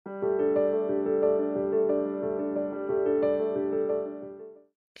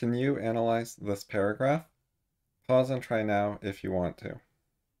Can you analyze this paragraph? Pause and try now if you want to.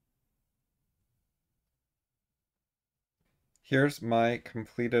 Here's my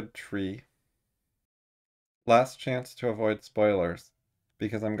completed tree. Last chance to avoid spoilers,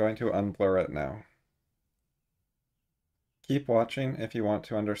 because I'm going to unblur it now. Keep watching if you want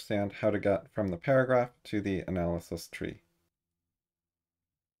to understand how to get from the paragraph to the analysis tree.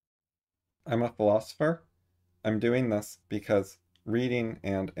 I'm a philosopher. I'm doing this because reading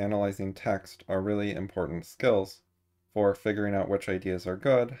and analyzing text are really important skills for figuring out which ideas are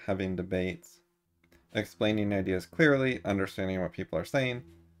good, having debates, explaining ideas clearly, understanding what people are saying.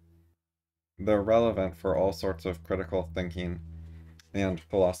 They're relevant for all sorts of critical thinking and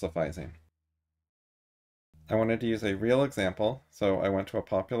philosophizing. I wanted to use a real example, so I went to a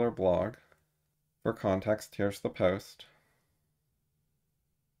popular blog. For context, here's the post.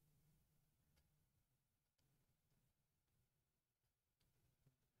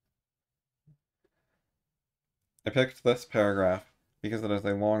 I picked this paragraph because it has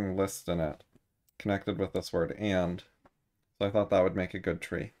a long list in it, connected with this word and, so I thought that would make a good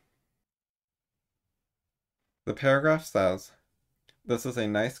tree. The paragraph says, "This is a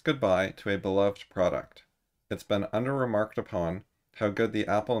nice goodbye to a beloved product. It's been under-remarked upon how good the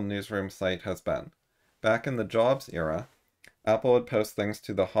Apple newsroom site has been. Back in the Jobs era, Apple would post things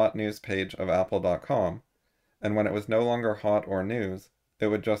to the hot news page of apple.com, and when it was no longer hot or news, it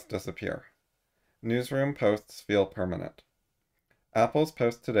would just disappear. Newsroom posts feel permanent. Apple's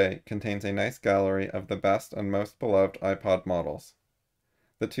post today contains a nice gallery of the best and most beloved iPod models.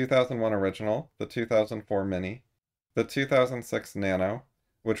 The 2001 original, the 2004 mini, the 2006 Nano,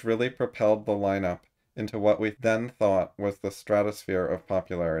 which really propelled the lineup into what we then thought was the stratosphere of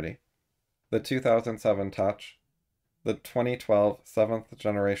popularity, the 2007 Touch, the 2012 7th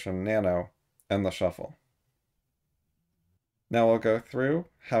generation Nano, and the Shuffle." Now I'll go through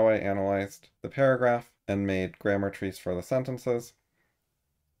how I analyzed the paragraph and made grammar trees for the sentences.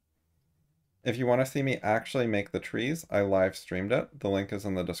 If you want to see me actually make the trees, I live streamed it. The link is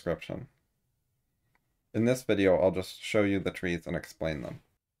in the description. In this video, I'll just show you the trees and explain them.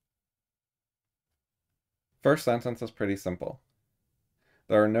 First sentence is pretty simple.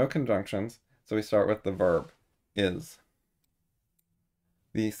 There are no conjunctions, so we start with the verb, is.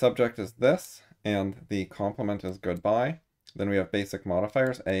 The subject is this, and the complement is goodbye. Then we have basic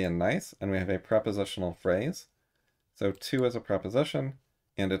modifiers, a and nice, and we have a prepositional phrase. So to is a preposition,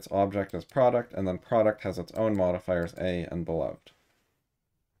 and its object is product, and then product has its own modifiers, a and beloved.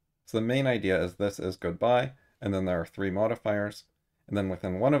 So the main idea is this is goodbye, and then there are three modifiers, and then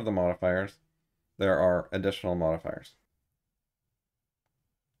within one of the modifiers, there are additional modifiers.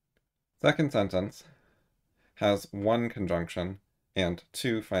 Second sentence has one conjunction and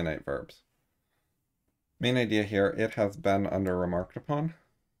two finite verbs. Main idea here, it has been under-remarked upon.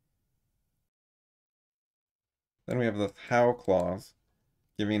 Then we have this how clause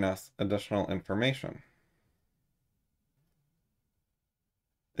giving us additional information.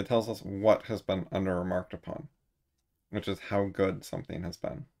 It tells us what has been under-remarked upon, which is how good something has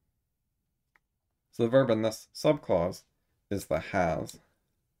been. So the verb in this subclause is the has,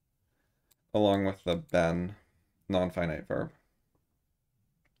 along with the been non-finite verb.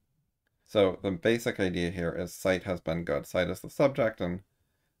 So the basic idea here is site has been good. Site is the subject and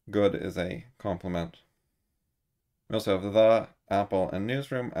good is a complement. We also have the, Apple, and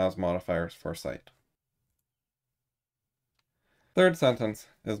newsroom as modifiers for site. Third sentence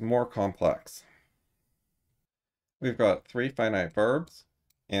is more complex. We've got three finite verbs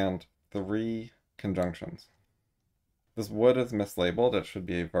and three conjunctions. This would is mislabeled. It should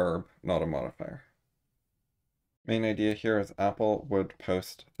be a verb, not a modifier. Main idea here is Apple would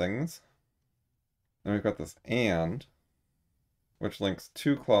post things. Then we've got this and, which links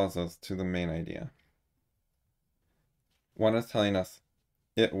two clauses to the main idea. One is telling us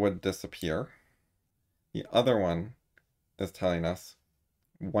it would disappear. The other one is telling us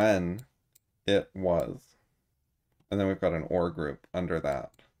when it was. And then we've got an or group under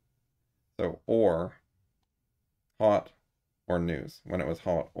that. So or, hot or news. When it was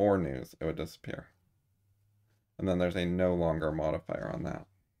hot or news, it would disappear. And then there's a no longer modifier on that.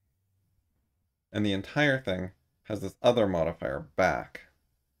 And the entire thing has this other modifier, back,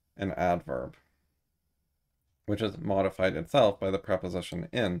 an adverb, which is modified itself by the preposition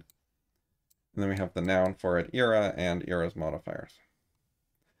in. And then we have the noun for it, era, and era's modifiers.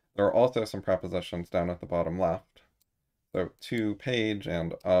 There are also some prepositions down at the bottom left. So to page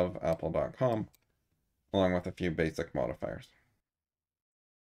and of apple.com, along with a few basic modifiers.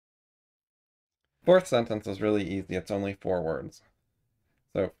 Fourth sentence is really easy. It's only 4 words.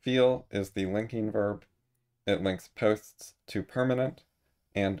 So feel is the linking verb. It links posts to permanent.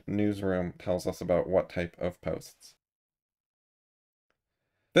 and newsroom tells us about what type of posts.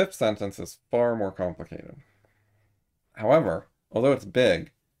 Fifth sentence is far more complicated. However, although it's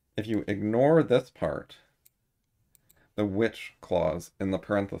big, if you ignore this part, the which clause in the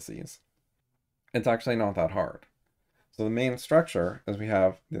parentheses, it's actually not that hard. So the main structure is we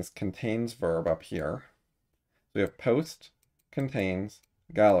have this contains verb up here. So we have post, contains,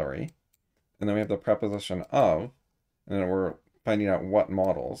 gallery, and then we have the preposition of, and then we're finding out what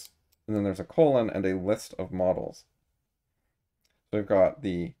models, and then there's a colon and a list of models. So we've got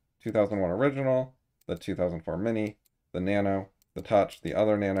the 2001 original, the 2004 mini, the nano, the touch, the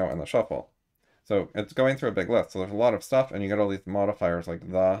other nano, and the shuffle. So it's going through a big list. So there's a lot of stuff, and you get all these modifiers like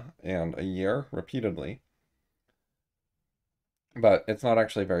the and a year repeatedly. But it's not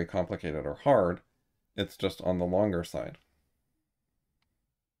actually very complicated or hard. It's just on the longer side.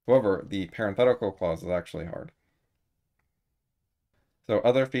 However, the parenthetical clause is actually hard. So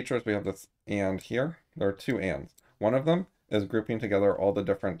other features, we have this and here. There are two ands. One of them is grouping together all the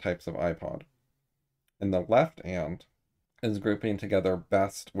different types of iPod. And the left and is grouping together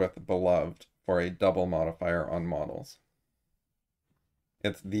best with beloved for a double modifier on models.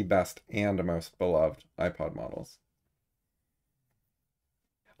 It's the best and most beloved iPod models.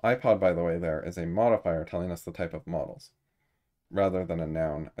 iPod, by the way, there is a modifier telling us the type of models, rather than a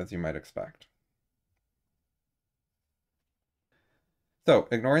noun, as you might expect. So,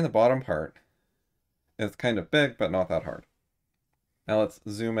 ignoring the bottom part is kind of big, but not that hard. Now let's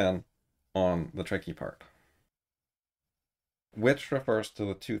zoom in on the tricky part. Which refers to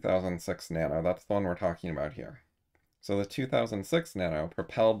the 2006 Nano. That's the one we're talking about here. So the 2006 Nano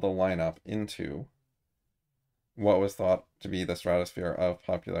propelled the lineup into what was thought to be the stratosphere of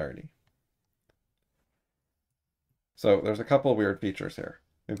popularity. So there's a couple weird features here.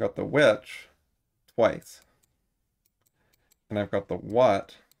 We've got the which twice, and I've got the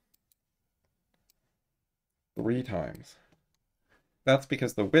what 3 times. That's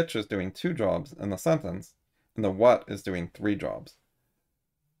because the which is doing 2 jobs in the sentence, and the what is doing 3 jobs.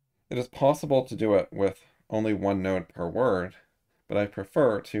 It is possible to do it with only 1 node per word, but I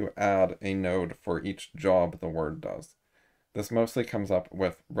prefer to add a node for each job the word does. This mostly comes up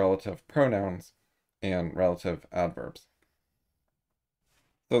with relative pronouns and relative adverbs.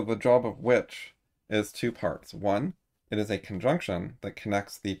 So the job of which is 2 parts. 1, it is a conjunction that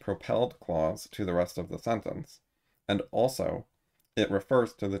connects the propelled clause to the rest of the sentence, and also it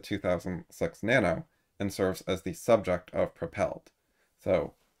refers to the 2006 Nano and serves as the subject of propelled.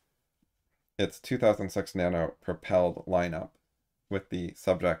 So it's 2006 Nano propelled lineup with the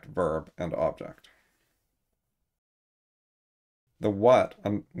subject, verb, and object. The what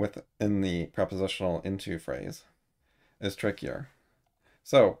within the prepositional into phrase is trickier.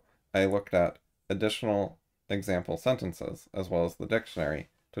 So I looked at additional example sentences as well as the dictionary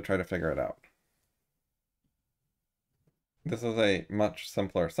to try to figure it out. This is a much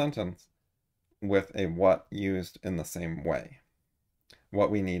simpler sentence with a what used in the same way.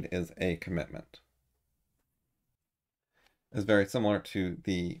 What we need is a commitment. Is very similar to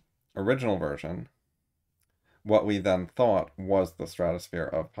the original version. What we then thought was the stratosphere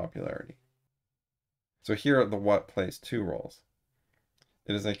of popularity. So here the what plays 2 roles.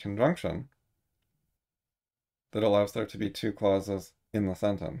 It is a conjunction that allows there to be 2 clauses in the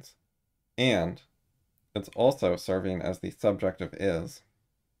sentence, and it's also serving as the subject of is,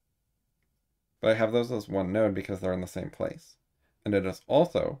 but I have those as 1 node because they're in the same place, and it is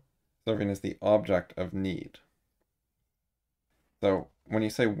also serving as the object of need. So when you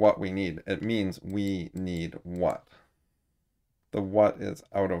say what we need, it means we need what. The what is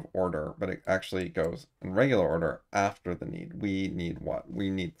out of order, but it actually goes in regular order after the need. We need what? We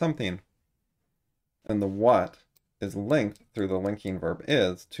need something. And the what is linked through the linking verb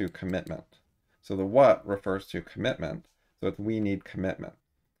is to commitment. So the what refers to commitment. So it's we need commitment.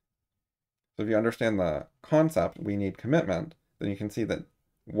 So if you understand the concept, we need commitment, then you can see that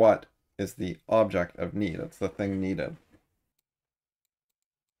what is the object of need. It's the thing needed.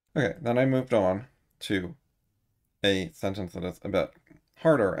 Okay, then I moved on to a sentence that is a bit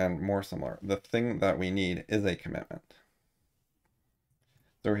harder and more similar. The thing that we need is a commitment.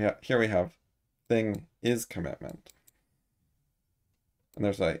 So here we have thing is commitment. And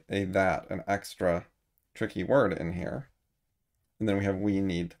there's a that, an extra tricky word in here. And then we have we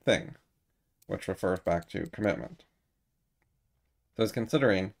need thing, which refers back to commitment. So I was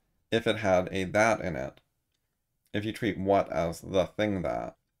considering if it had a that in it, if you treat what as the thing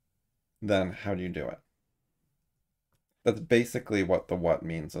that, then how do you do it? That's basically what the what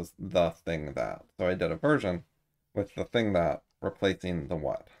means, is the thing that. So I did a version with the thing that replacing the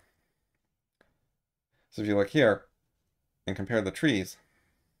what. So if you look here and compare the trees,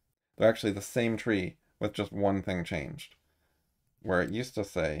 They're actually the same tree with just one thing changed. Where it used to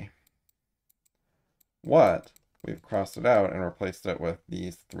say what, we've crossed it out and replaced it with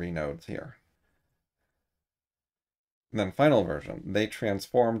these 3 nodes here. And then final version, they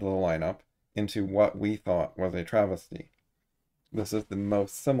transformed the lineup into what we thought was a travesty. This is the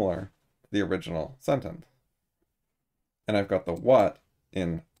most similar to the original sentence. And I've got the what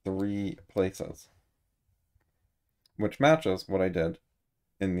in 3 places, which matches what I did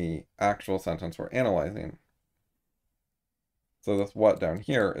in the actual sentence we're analyzing. So this what down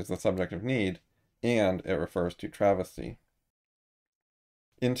here is the subject of need, and it refers to travesty.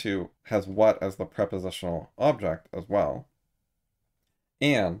 Into has what as the prepositional object as well,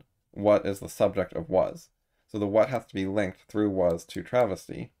 and what is the subject of was. So the what has to be linked through was to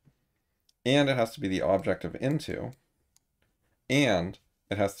travesty, and it has to be the object of into, and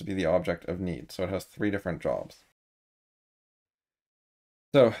it has to be the object of need. So it has 3 different jobs.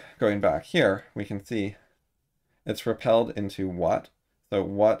 So going back here, we can see it's repelled into what. So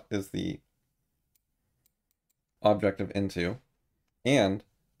what is the object of into, and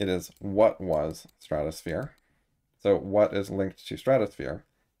it is what was stratosphere. So what is linked to stratosphere,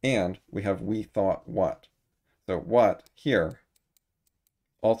 and we have we thought what. So what here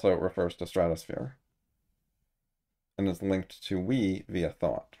also refers to stratosphere and is linked to we via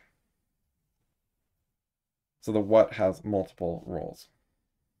thought. So the what has multiple roles.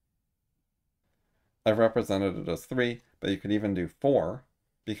 I've represented it as 3, but you could even do 4,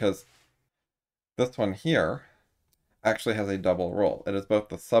 because this one here actually has a double role. It is both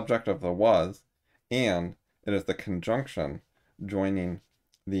the subject of the was, and it is the conjunction joining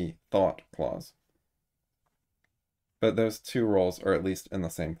the thought clause. But those 2 roles are at least in the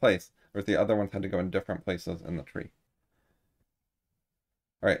same place, whereas the other ones had to go in different places in the tree.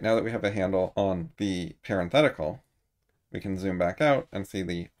 All right, now that we have a handle on the parenthetical, we can zoom back out and see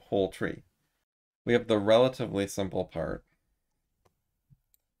the whole tree. We have the relatively simple part,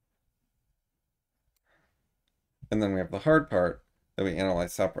 and then we have the hard part that we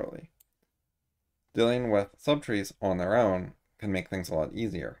analyze separately. Dealing with subtrees on their own can make things a lot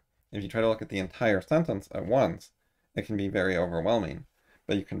easier. If you try to look at the entire sentence at once, it can be very overwhelming,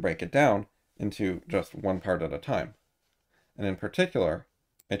 but you can break it down into just one part at a time. And in particular,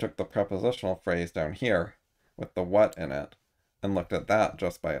 I took the prepositional phrase down here with the what in it and looked at that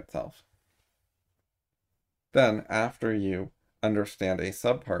just by itself. Then, after you understand a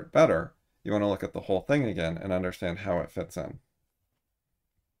subpart better, you want to look at the whole thing again and understand how it fits in.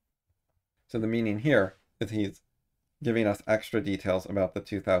 So the meaning here is he's giving us extra details about the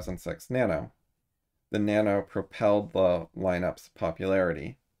 2006 Nano. The Nano propelled the lineup's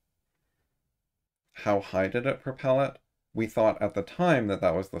popularity. How high did it propel it? We thought at the time that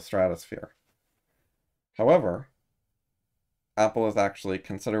that was the stratosphere. However, Apple is actually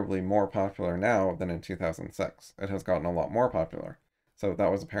considerably more popular now than in 2006. It has gotten a lot more popular. So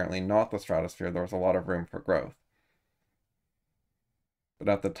that was apparently not the stratosphere. There was a lot of room for growth. But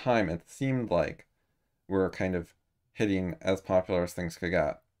at the time, it seemed like we were kind of hitting as popular as things could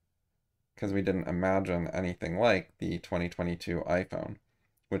get, because we didn't imagine anything like the 2022 iPhone,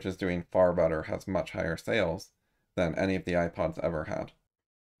 which is doing far better, has much higher sales than any of the iPods ever had.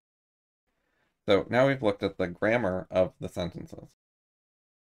 So now we've looked at the grammar of the sentences.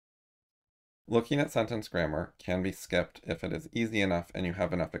 Looking at sentence grammar can be skipped if it is easy enough and you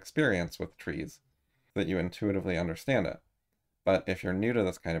have enough experience with trees that you intuitively understand it. But if you're new to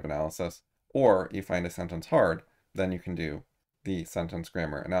this kind of analysis, or you find a sentence hard, then you can do the sentence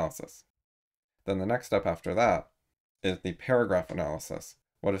grammar analysis. Then the next step after that is the paragraph analysis.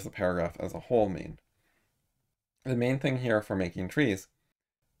 What does the paragraph as a whole mean? The main thing here for making trees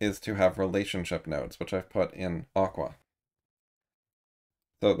is to have relationship nodes, which I've put in aqua.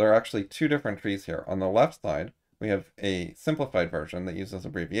 So there are actually 2 different trees here. On the left side, we have a simplified version that uses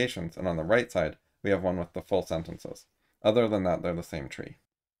abbreviations, and on the right side, we have one with the full sentences. Other than that, they're the same tree.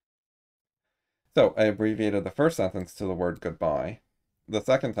 So I abbreviated the first sentence to the word goodbye. The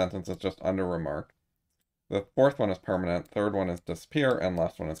second sentence is just under remark. The fourth one is permanent, third one is disappear, and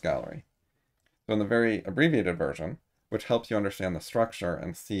last one is gallery. So in the very abbreviated version, which helps you understand the structure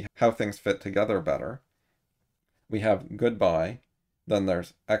and see how things fit together better, we have goodbye, then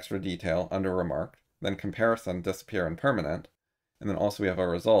there's extra detail under remark, then comparison, disappear, and permanent, and then also we have a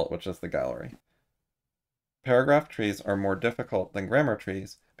result, which is the gallery. Paragraph trees are more difficult than grammar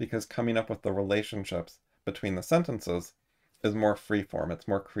trees because coming up with the relationships between the sentences is more freeform, it's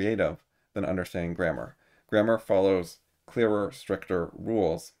more creative than understanding grammar. Grammar follows clearer, stricter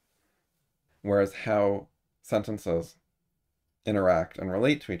rules, whereas how sentences interact and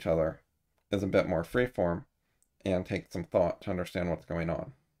relate to each other is a bit more freeform and takes some thought to understand what's going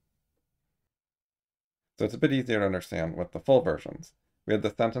on. So it's a bit easier to understand with the full versions. We had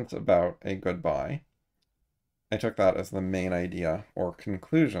the sentence about a goodbye. I took that as the main idea or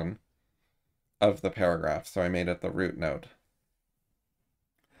conclusion of the paragraph, so I made it the root node.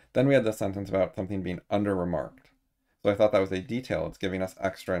 Then we had the sentence about something being under-remarked. So I thought that was a detail. It's giving us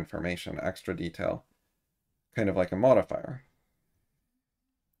extra information, extra detail, kind of like a modifier.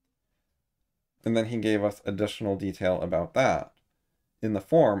 And then he gave us additional detail about that in the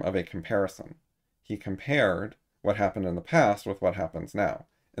form of a comparison. He compared what happened in the past with what happens now.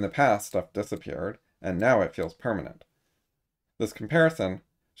 In the past, stuff disappeared, and now it feels permanent. This comparison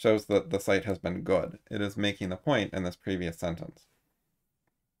shows that the site has been good. It is making the point in this previous sentence.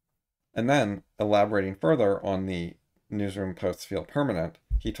 And then, elaborating further on the newsroom posts feel permanent,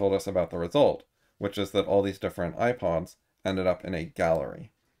 he told us about the result, which is that all these different iPods ended up in a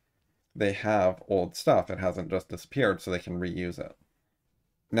gallery. They have old stuff. It hasn't just disappeared, so they can reuse it.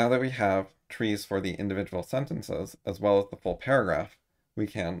 Now that we have trees for the individual sentences, as well as the full paragraph, we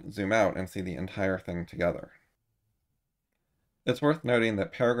can zoom out and see the entire thing together. It's worth noting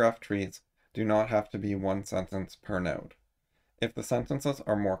that paragraph trees do not have to be one sentence per node. If the sentences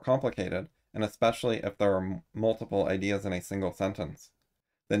are more complicated, and especially if there are multiple ideas in a single sentence,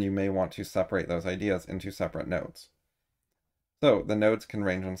 then you may want to separate those ideas into separate nodes. So the nodes can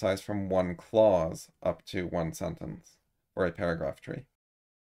range in size from one clause up to one sentence for a paragraph tree.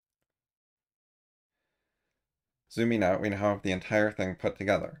 Zooming out, we now have the entire thing put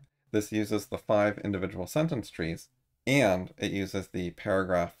together. This uses the 5 individual sentence trees, and it uses the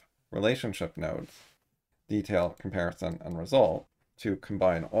paragraph relationship nodes, detail, comparison, and result, to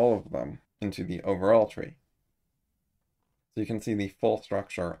combine all of them into the overall tree. So you can see the full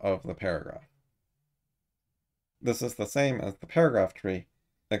structure of the paragraph. This is the same as the paragraph tree,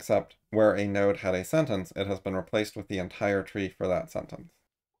 except where a node had a sentence, it has been replaced with the entire tree for that sentence.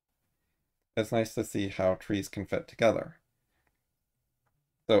 It's nice to see how trees can fit together.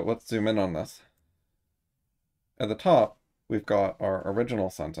 So let's zoom in on this. At the top, we've got our original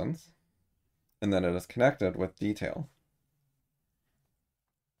sentence, and then it is connected with detail.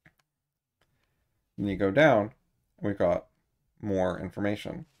 When you go down, we've got more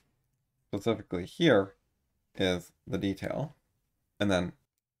information. Specifically here is the detail. And then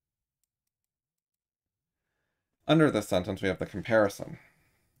under this sentence, we have the comparison.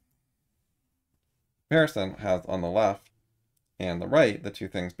 Comparison has on the left and the right the two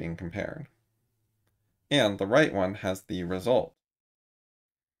things being compared. And the right one has the result,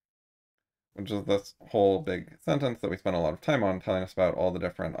 which is this whole big sentence that we spent a lot of time on telling us about all the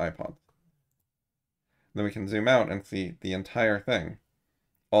different iPods. Then we can zoom out and see the entire thing,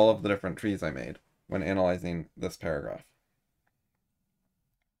 all of the different trees I made when analyzing this paragraph.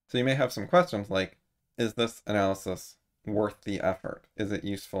 So you may have some questions like, is this analysis worth the effort? Is it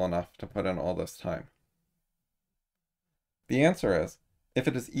useful enough to put in all this time? The answer is, if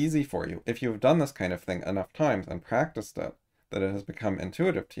it is easy for you, if you have done this kind of thing enough times and practiced it, that it has become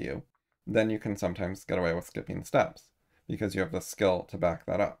intuitive to you, then you can sometimes get away with skipping steps, because you have the skill to back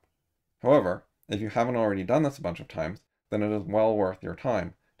that up. However, if you haven't already done this a bunch of times, then it is well worth your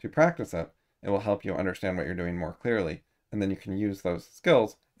time to practice it. It will help you understand what you're doing more clearly, and then you can use those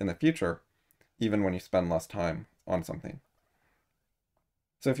skills in the future, even when you spend less time on something.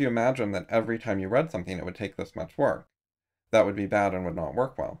 So if you imagine that every time you read something it would take this much work, that would be bad and would not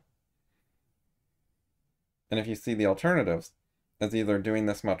work well. And if you see the alternatives as either doing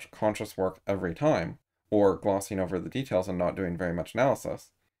this much conscious work every time, or glossing over the details and not doing very much analysis,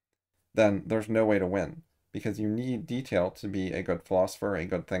 then there's no way to win, because you need detail to be a good philosopher, a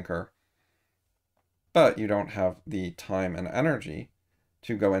good thinker, but you don't have the time and energy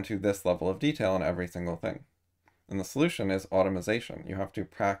to go into this level of detail in every single thing. And the solution is automation. You have to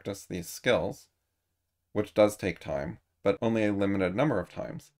practice these skills, which does take time, but only a limited number of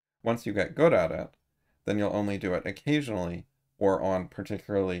times. Once you get good at it, then you'll only do it occasionally or on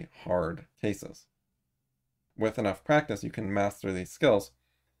particularly hard cases. With enough practice, you can master these skills,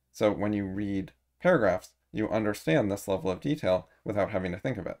 so when you read paragraphs, you understand this level of detail without having to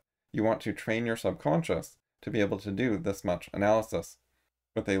think of it. You want to train your subconscious to be able to do this much analysis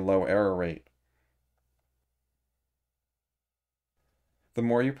with a low error rate. The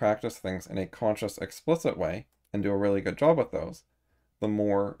more you practice things in a conscious, explicit way, and do a really good job with those, the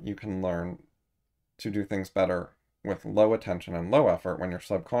more you can learn to do things better with low attention and low effort when your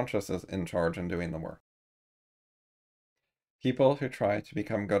subconscious is in charge and doing the work. People who try to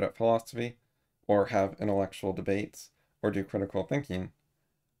become good at philosophy, or have intellectual debates, or do critical thinking,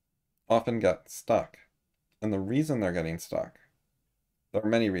 often get stuck. And the reason they're getting stuck, there are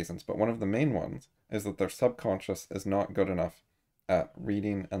many reasons, but one of the main ones is that their subconscious is not good enough at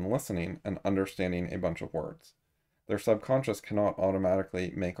reading and listening and understanding a bunch of words. Their subconscious cannot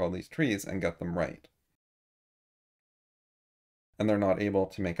automatically make all these trees and get them right. And they're not able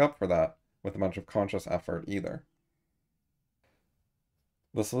to make up for that with a bunch of conscious effort either.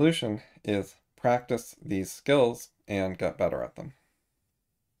 The solution is practice these skills and get better at them.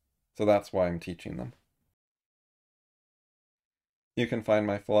 So that's why I'm teaching them. You can find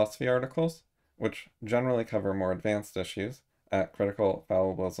my philosophy articles, which generally cover more advanced issues, at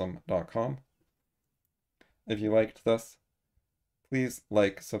criticalfallibilism.com. If you liked this, please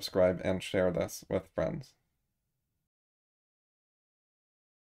like, subscribe, and share this with friends.